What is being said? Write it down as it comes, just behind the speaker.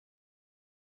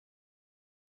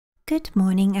Good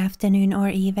morning, afternoon, or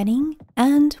evening,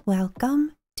 and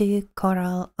welcome to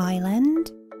Coral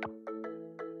Island.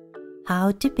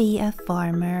 How to be a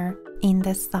farmer in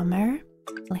the summer.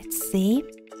 Let's see.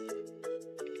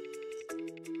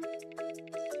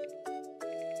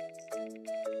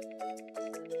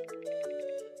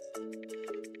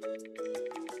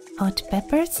 Hot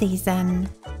pepper season.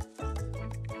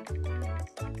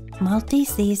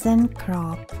 Multi-season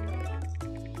crop.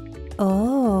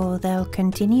 Oh, they'll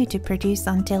continue to produce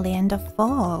until the end of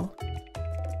fall.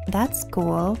 That's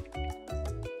cool.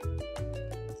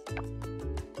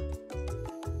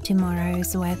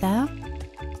 Tomorrow's weather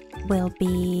will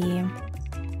be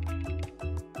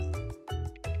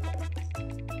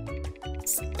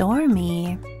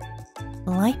stormy,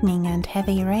 lightning and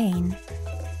heavy rain.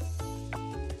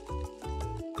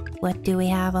 What do we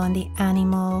have on the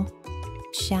animal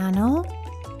channel?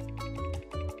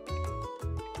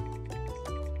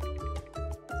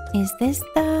 Is this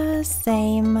the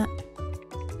same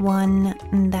one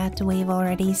that we've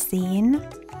already seen?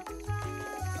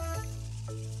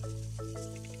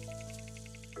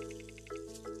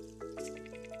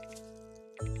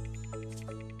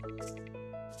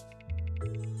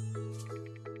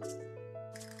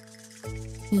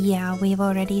 Yeah, we've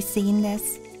already seen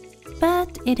this,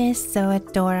 but it is so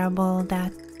adorable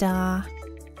that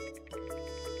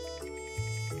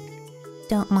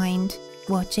don't mind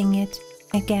watching it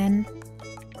again.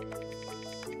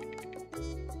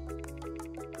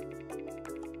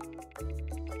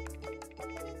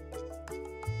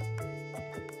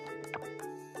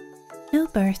 No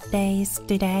birthdays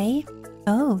today.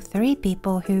 Oh, 3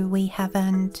 people who we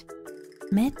haven't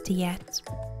met yet.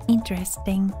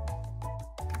 Interesting.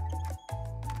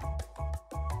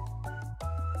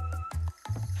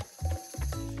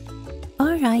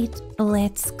 Alright,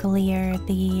 let's clear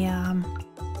the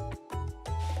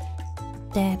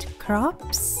dead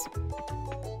crops.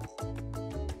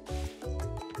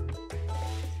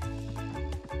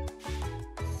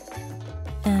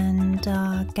 And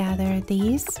gather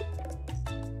these.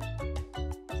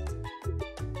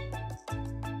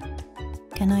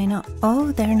 Can I not?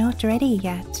 Oh, they're not ready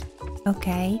yet.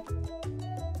 Okay.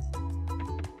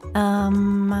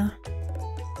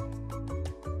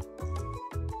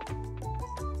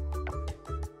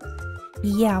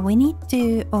 Yeah, we need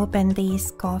to open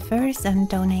these coffers and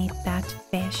donate that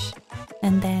fish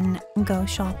and then go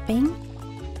shopping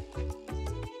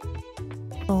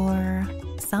for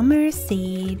summer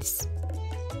seeds.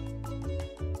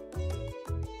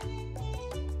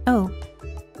 Oh,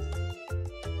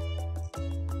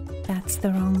 that's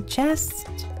the wrong chest.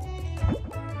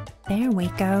 There we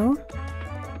go.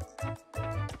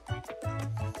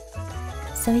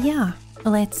 So yeah,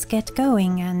 let's get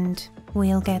going and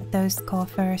we'll get those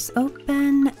coffers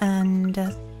open and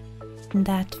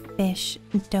that fish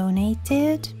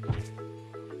donated.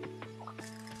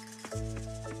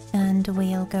 And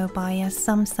we'll go buy us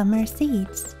some summer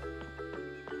seeds.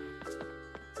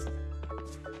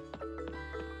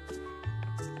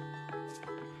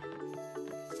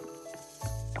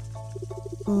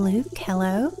 Luke,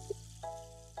 hello.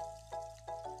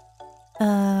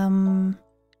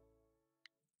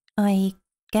 I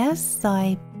guess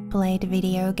I played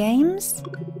video games.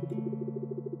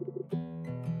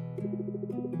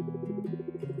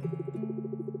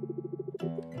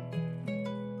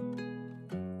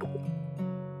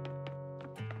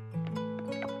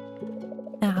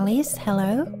 Alice,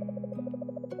 hello.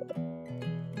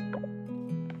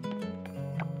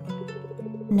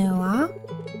 Noah.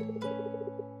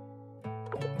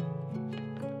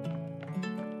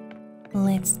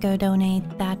 Let's go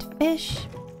donate that fish.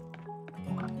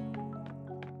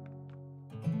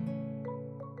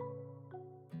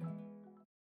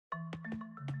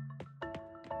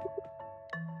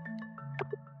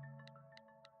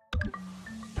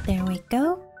 There we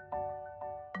go.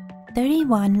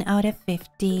 31 out of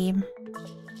 50.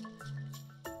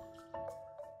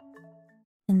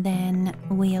 And then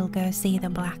we'll go see the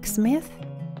blacksmith.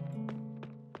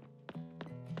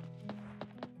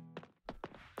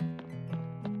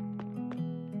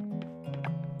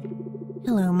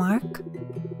 Hello, Mark.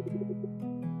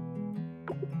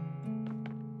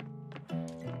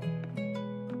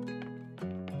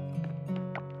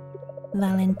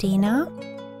 Valentina.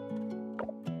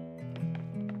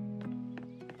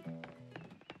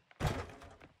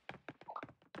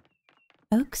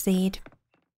 Oak seed.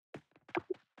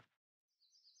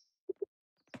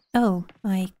 Oh,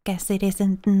 I guess it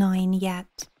isn't 9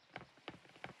 yet.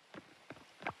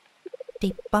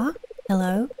 Dippa,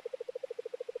 hello.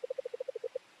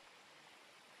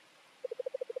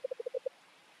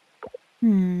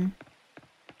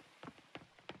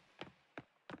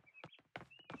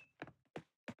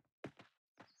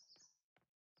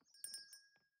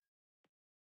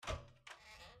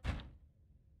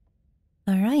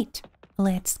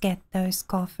 let's get those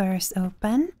coffers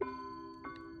open.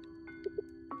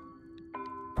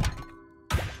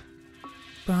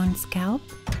 Bronze scalp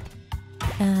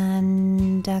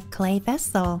and a clay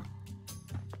vessel.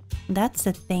 That's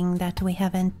a thing that we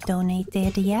haven't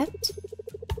donated yet.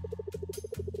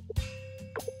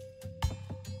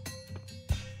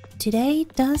 Today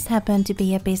does happen to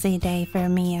be a busy day for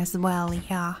me as well,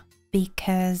 yeah,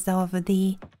 because of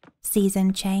the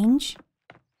season change.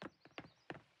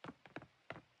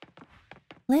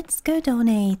 Let's go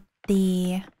donate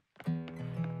the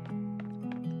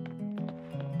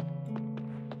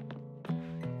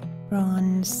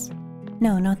bronze...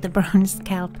 No, not the bronze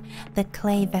scalp, the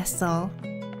clay vessel.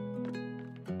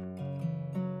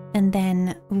 And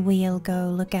then we'll go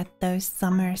look at those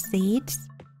summer seeds.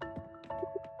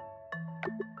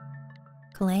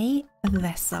 Clay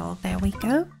vessel, there we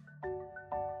go.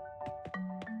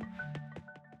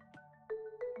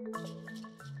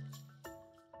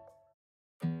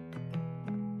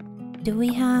 Do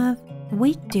we have...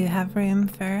 We do have room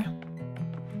for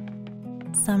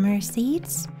summer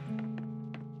seeds.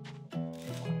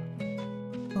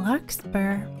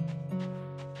 Larkspur.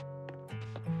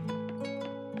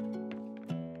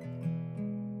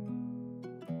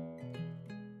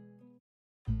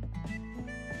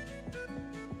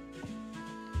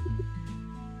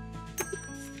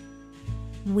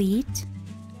 Wheat,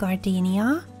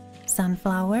 gardenia,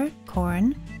 sunflower,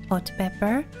 corn, hot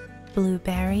pepper,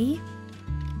 blueberry.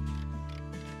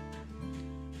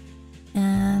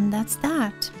 And that's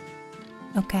that.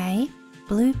 Okay,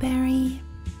 blueberry.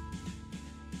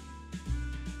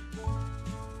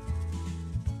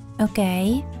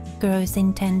 Okay, grows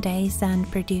in 10 days and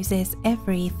produces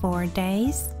every 4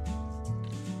 days.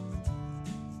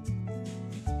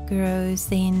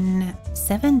 Grows in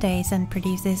 7 days and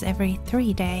produces every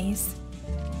 3 days.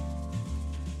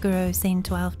 Grows in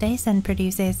 12 days and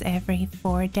produces every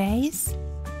 4 days.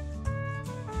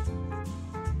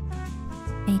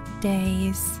 8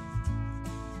 days.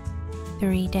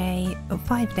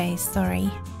 5 days,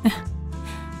 sorry.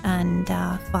 And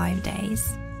 5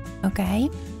 days. Okay.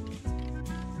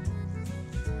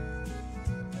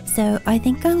 So I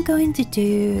think I'm going to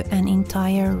do an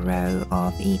entire row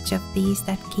of each of these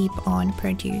that keep on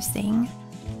producing.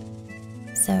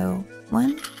 So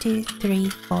 1, 2, 3,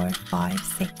 4, 5,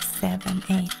 6, 7,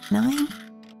 8, 9.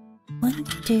 1,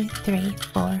 2, 3,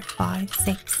 4, 5,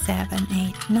 6, 7,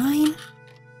 8, 9.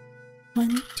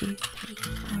 1, 2, 3,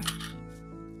 4,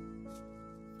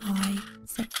 5,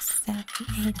 6, 7,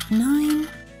 8, 9.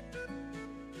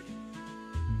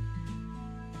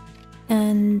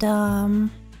 And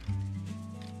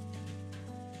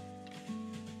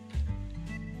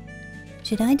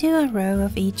should I do a row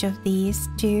of each of these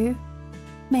too?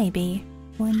 Maybe.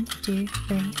 1, 2,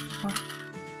 3, 4, 5,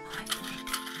 6,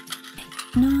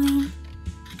 8, 9.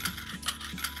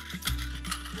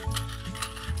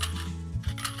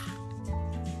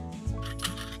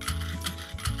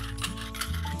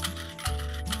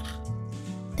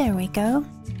 There we go.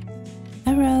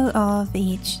 A row of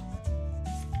each.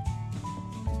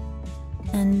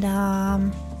 And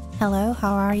hello,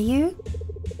 how are you?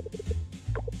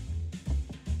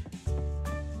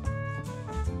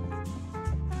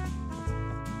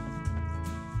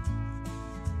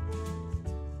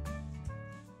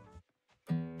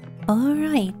 All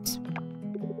right,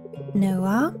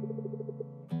 Noah.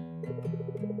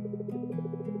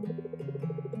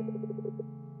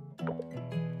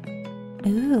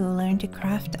 Ooh, learn to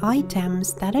craft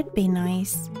items. That'd be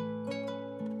nice.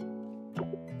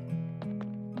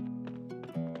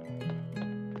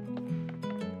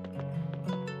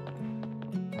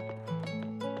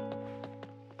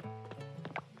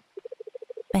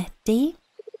 Betty.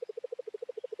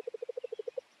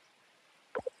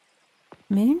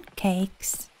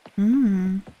 Mooncakes.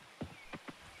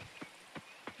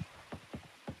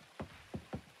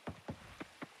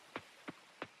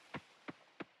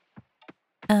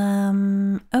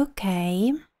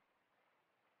 Okay.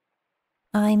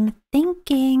 I'm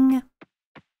thinking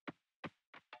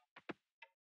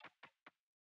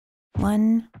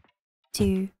 1,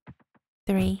 2,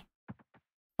 3,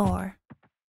 4,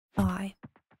 5,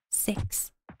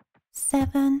 6,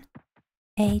 7,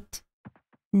 8,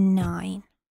 9.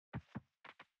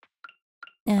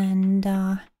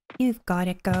 And you've got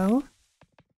to go.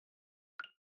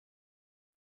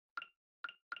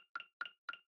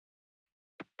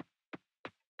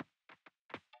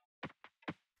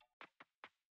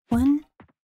 One,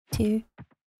 2,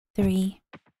 3,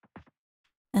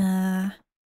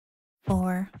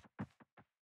 4,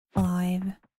 5,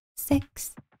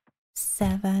 6,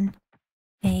 7,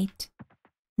 8,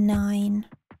 9.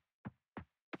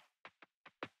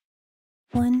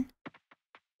 1,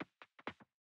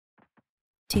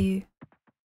 2,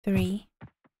 3,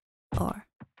 4,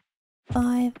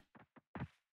 5,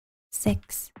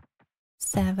 6,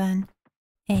 7,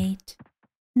 8,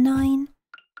 9,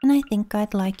 and I think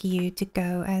I'd like you to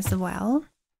go as well.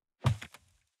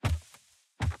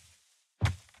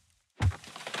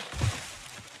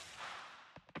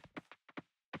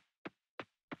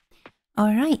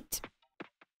 All right.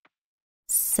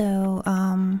 So,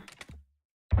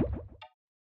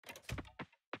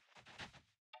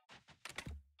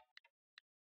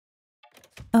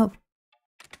 oh,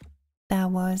 that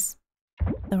was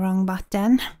the wrong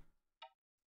button.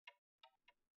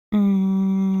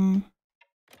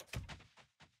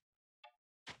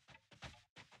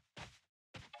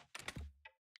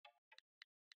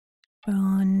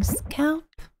 Bronze cap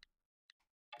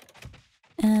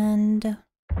and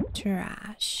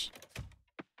trash.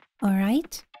 All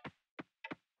right.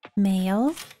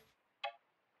 Mail.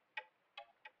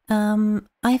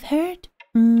 I've heard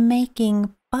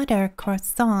making butter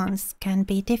croissants can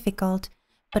be difficult,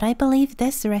 but I believe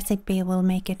this recipe will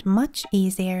make it much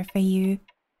easier for you.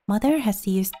 Mother has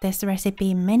used this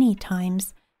recipe many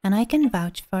times, and I can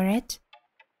vouch for it.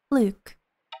 Luke.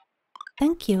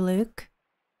 Thank you, Luke.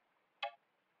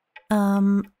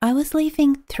 I was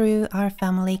leafing through our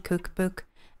family cookbook,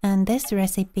 and this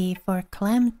recipe for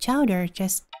clam chowder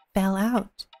just fell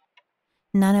out.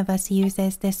 None of us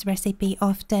uses this recipe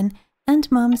often, and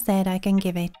Mom said I can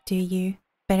give it to you.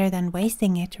 Better than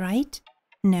wasting it, right?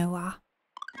 Noah.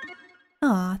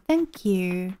 Aw, thank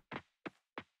you.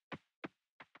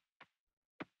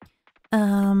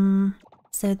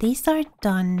 So these are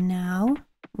done now.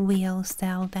 We'll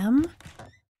sell them.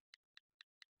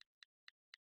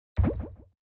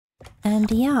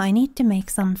 And yeah, I need to make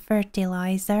some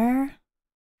fertilizer.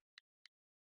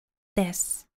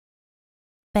 This.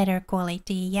 Better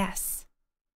quality, yes.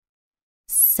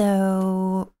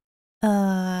 So,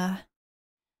 9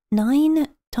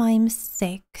 times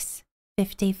 6,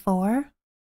 54.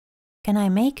 Can I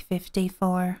make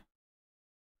 54?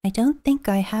 I don't think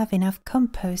I have enough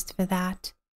compost for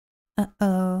that.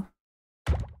 Uh-oh.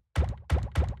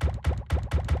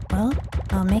 Well,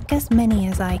 I'll make as many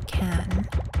as I can.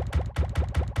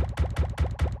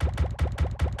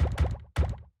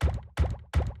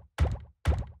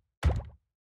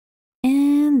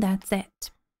 And that's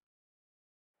it.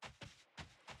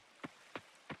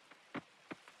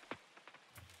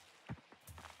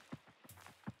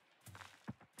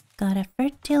 Gotta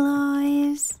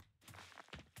fertilize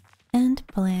and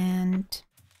plant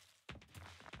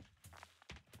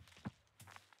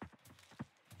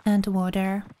and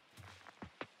water.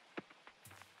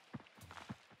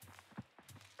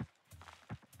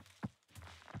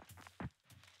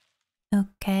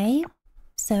 Okay,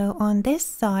 so on this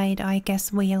side I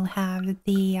guess we'll have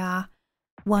the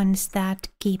ones that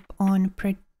keep on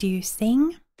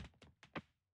producing.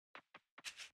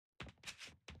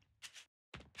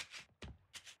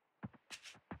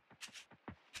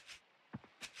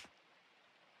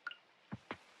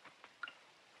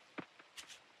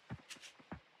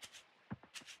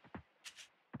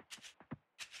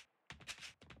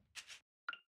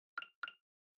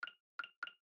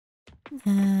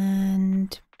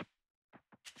 And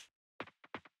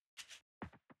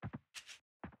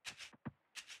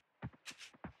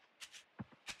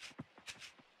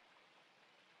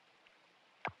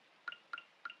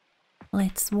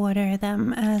let's water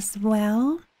them as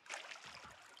well.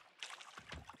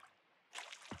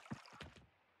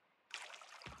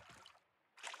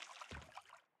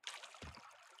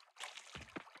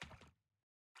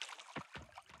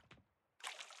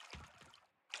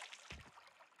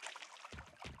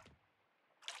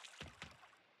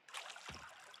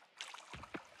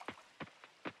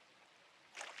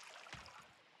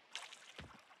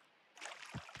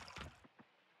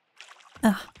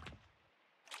 Ah,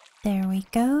 there we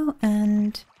go,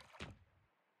 and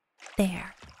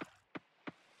there.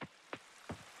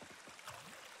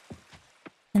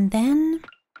 And then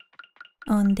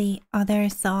on the other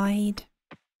side,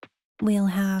 we'll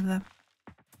have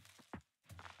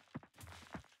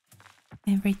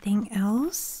everything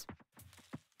else.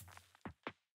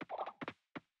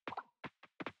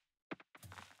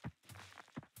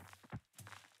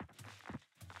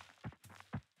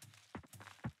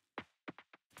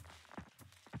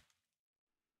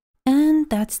 And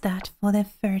that's that for the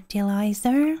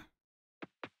fertilizer.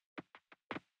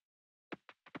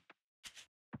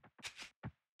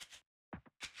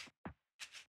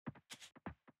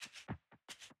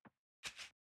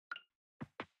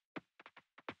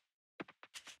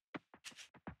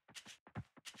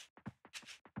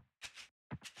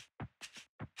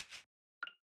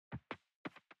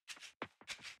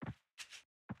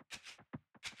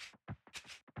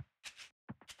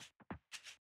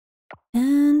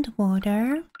 and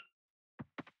water.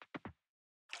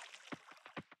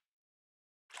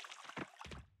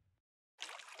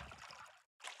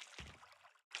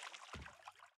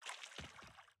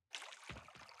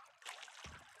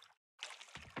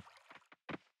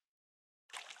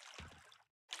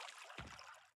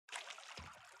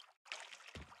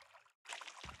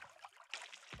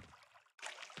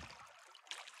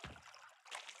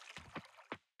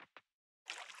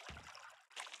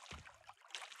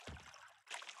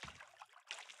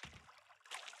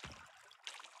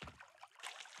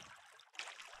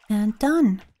 And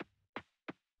done.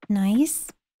 Nice.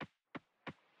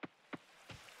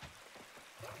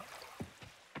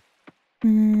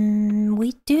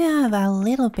 We do have a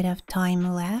little bit of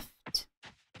time left.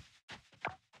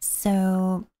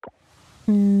 So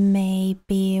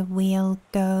maybe we'll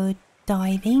go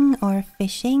diving or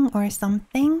fishing or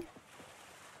something.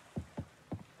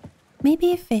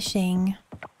 Maybe fishing.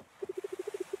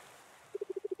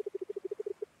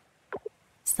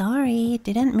 Sorry,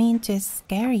 didn't mean to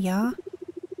scare ya.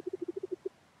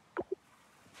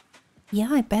 Yeah,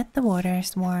 I bet the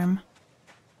water's warm.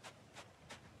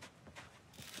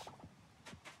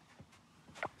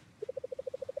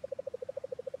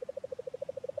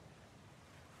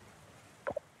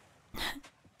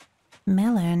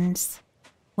 Melons.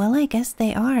 Well, I guess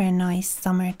they are a nice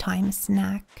summertime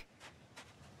snack.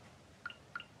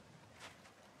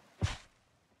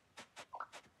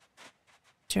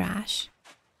 Trash.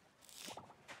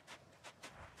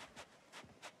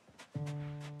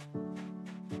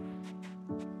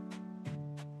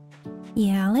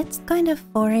 Yeah, let's kind of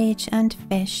forage and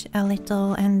fish a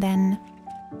little and then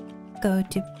go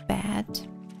to bed.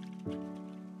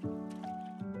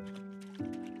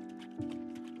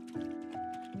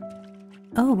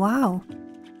 Oh, wow.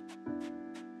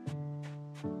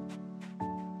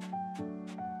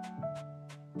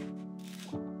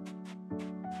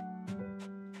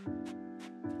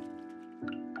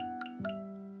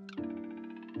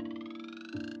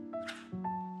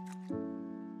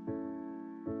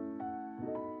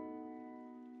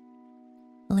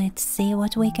 Let's see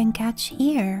what we can catch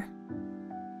here.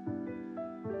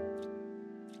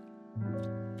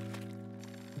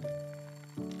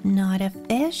 Not a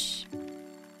fish.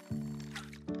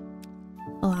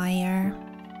 Liar.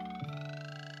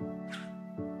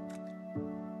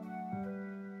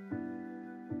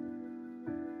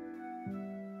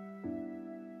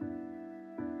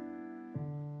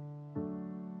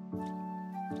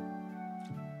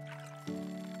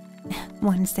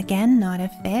 Once again, not a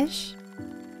fish.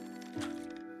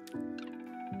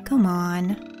 Come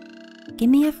on, give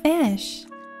me a fish.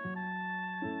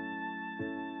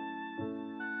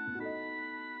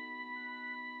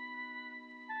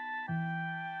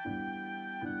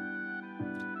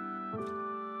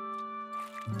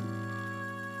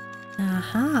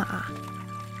 Aha,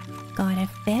 got a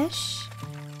fish.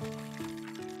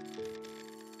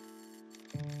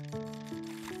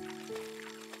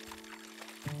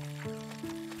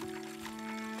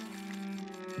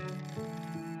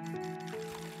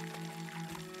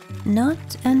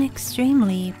 Not an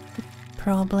extremely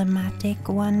problematic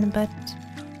one, but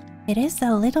it is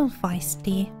a little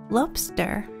feisty.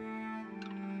 Lobster.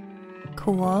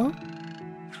 Cool.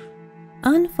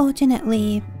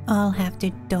 Unfortunately, I'll have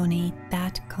to donate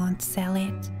that, can't sell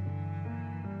it.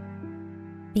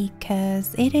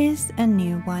 Because it is a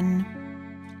new one.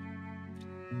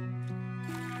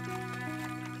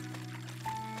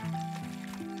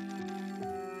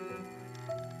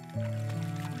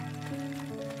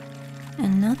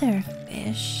 Another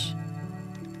fish.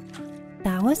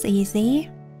 That was easy.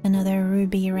 Another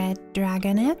ruby red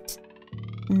dragonet.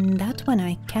 That one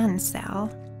I can sell.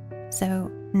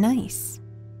 So nice.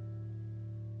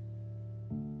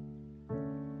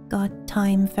 Got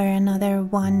time for another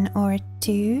one or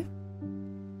two.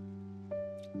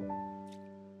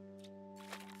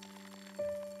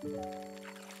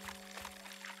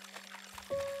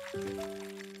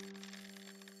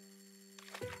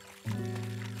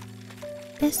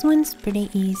 This one's pretty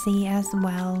easy as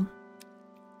well.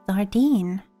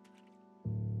 Sardine.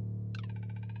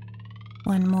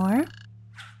 One more.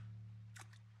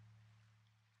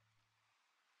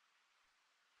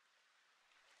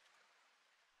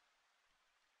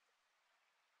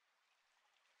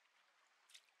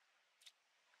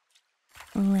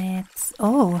 Let's...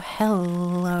 Oh,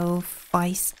 hello,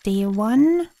 feisty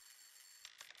one.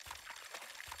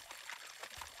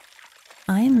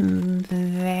 I'm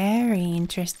very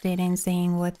interested in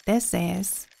seeing what this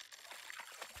is.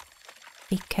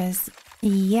 Because,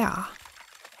 yeah.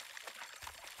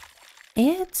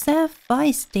 It's a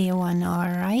feisty one,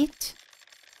 alright.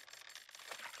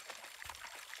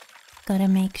 Gotta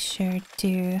make sure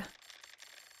to...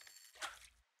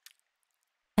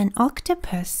 An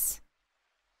octopus.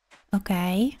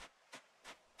 Okay.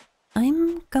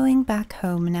 I'm going back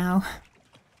home now.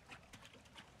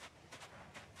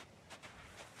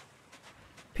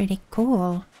 Pretty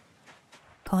cool.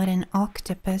 Caught an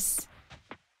octopus.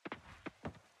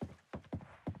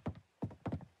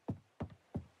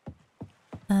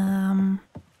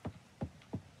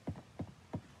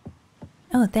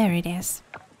 Oh, there it is.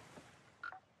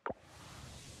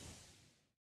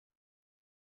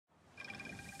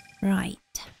 Right.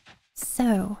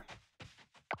 So,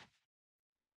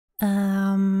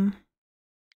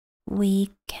 we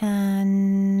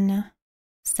can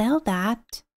sell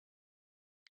that,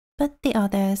 but the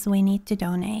others we need to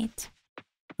donate.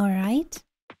 All right.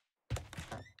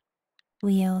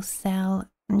 We'll sell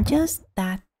just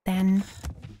that then.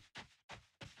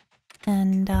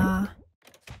 And that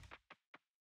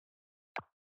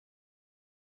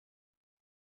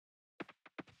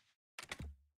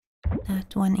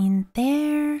one in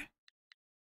there.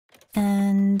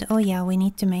 And oh yeah, we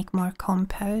need to make more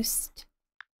compost.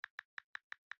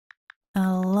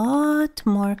 A lot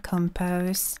more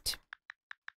compost.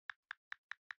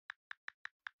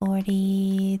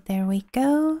 40, there we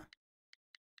go.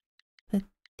 Put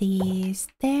these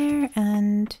there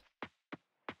and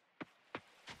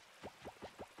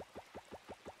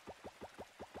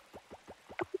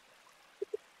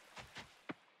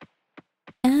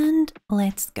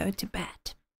let's go to bed.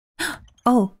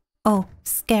 Oh,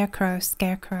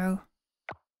 scarecrow.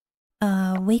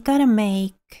 We gotta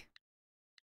make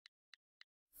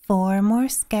 4 more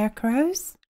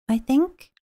scarecrows, I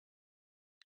think.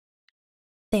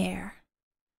 There.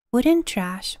 Wooden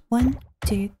trash. 1,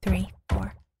 2, 3,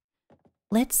 4.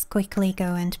 Let's quickly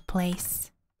go and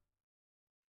place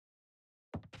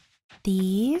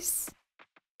these.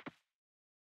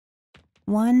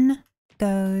 One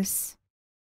goes...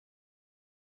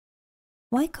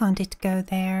 Why can't it go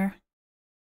there?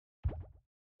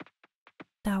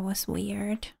 That was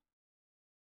weird.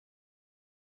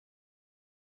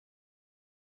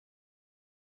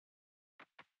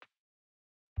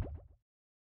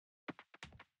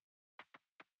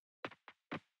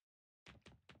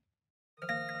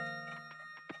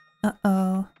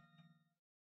 Uh-oh.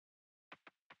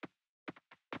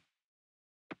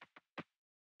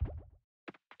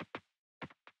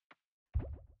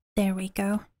 There we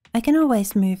go. I can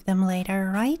always move them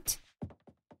later, right?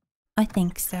 I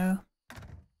think so.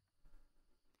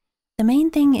 The main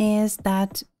thing is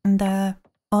that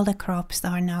all the crops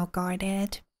are now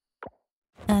guarded.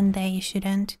 And they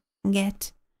shouldn't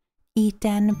get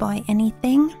eaten by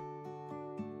anything.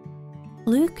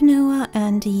 Luke, Noah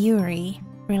and Yuri.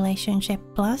 Relationship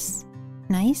plus.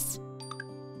 Nice.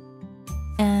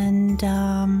 And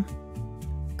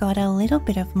got a little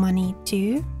bit of money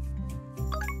too.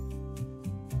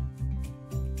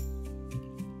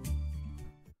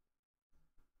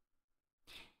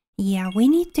 Yeah, we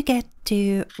need to get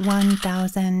to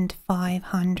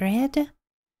 1,500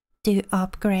 to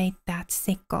upgrade that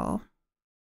sickle.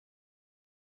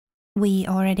 We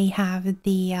already have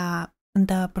the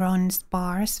bronze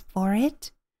bars for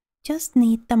it. Just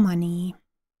need the money.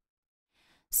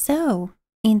 So,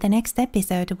 in the next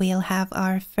episode we'll have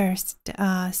our first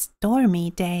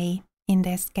stormy day in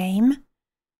this game.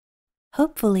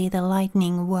 Hopefully the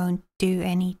lightning won't do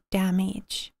any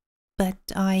damage, but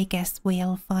I guess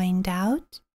we'll find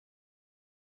out.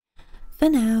 For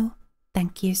now,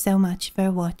 thank you so much for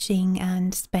watching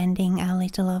and spending a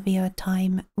little of your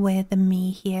time with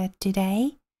me here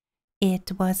today.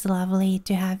 It was lovely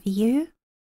to have you.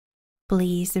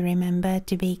 Please remember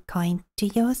to be kind to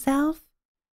yourself.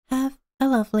 Have a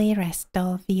lovely rest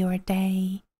of your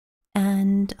day,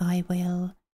 and I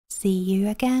will see you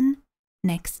again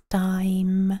next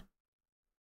time.